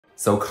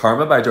So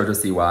Karma by JoJo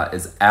Siwa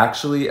is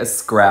actually a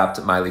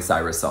scrapped Miley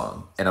Cyrus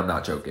song, and I'm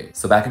not joking.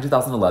 So back in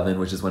 2011,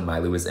 which is when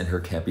Miley was in her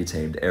Can't Be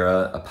Tamed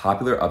era, a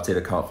popular update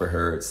account for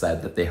her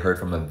said that they heard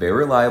from a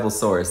very reliable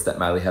source that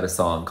Miley had a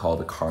song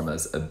called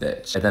Karma's a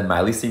Bitch. And then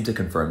Miley seemed to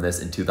confirm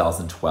this in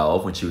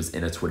 2012 when she was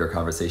in a Twitter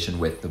conversation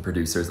with the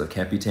producers of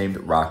Can't Be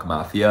Tamed, Rock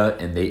Mafia,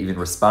 and they even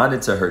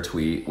responded to her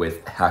tweet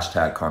with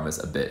hashtag Karma's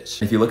a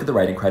Bitch. If you look at the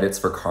writing credits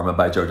for Karma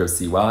by JoJo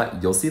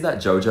Siwa, you'll see that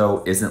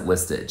JoJo isn't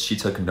listed. She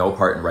took no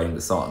part in writing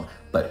the song.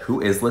 But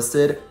who is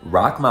listed?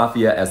 Rock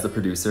Mafia as the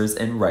producers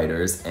and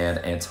writers, and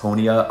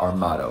Antonia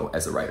Armato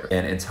as a writer.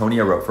 And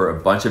Antonia wrote for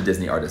a bunch of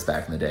Disney artists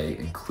back in the day,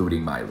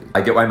 including Miley.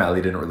 I get why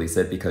Miley didn't release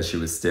it because she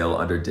was still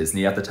under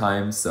Disney at the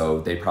time, so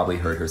they probably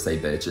heard her say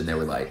bitch and they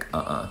were like,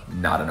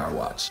 not on our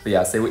watch. But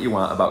yeah, say what you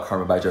want about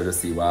Karma by JoJo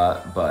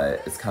Siwa,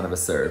 but it's kind of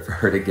absurd for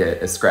her to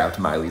get a scrapped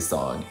Miley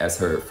song as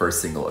her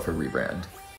first single of her rebrand.